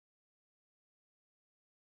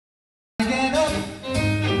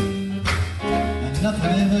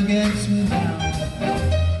never gets me down.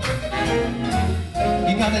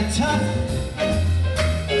 You got it tough,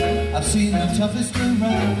 I've seen the toughest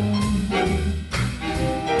around.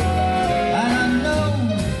 And I know,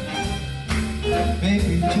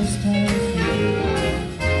 baby, just how I feel.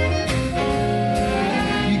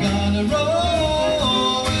 You gotta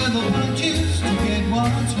roll with the punches to get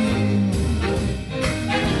what's real.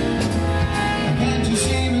 Can't you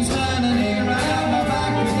see me standing here? I have my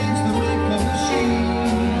back against the wreck of a machine.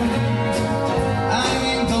 I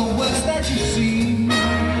ain't the worst that you've seen.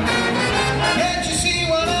 Can't you see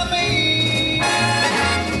what I mean?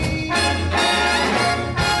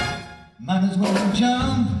 Might as well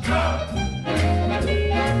jump. I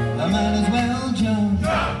might as well jump.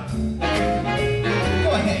 Go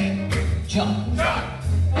ahead, jump. Go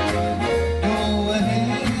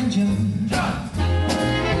ahead and jump.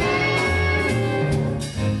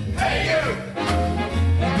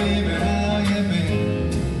 Baby, how you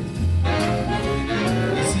been?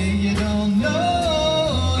 You say you don't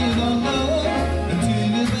know until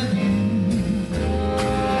you begin.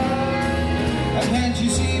 Can't you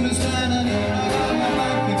see me standing here? I got my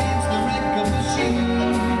back against the wreck of the machine.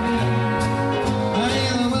 I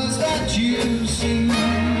ain't the worst that you've seen.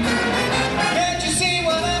 Can't you see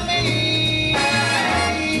what I mean?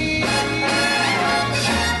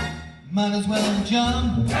 Might as well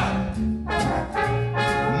jump.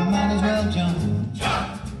 Might as well jump.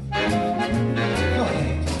 Go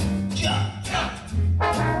ahead, jump.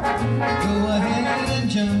 Go ahead and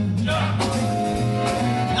jump.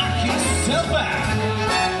 Knock yourself out.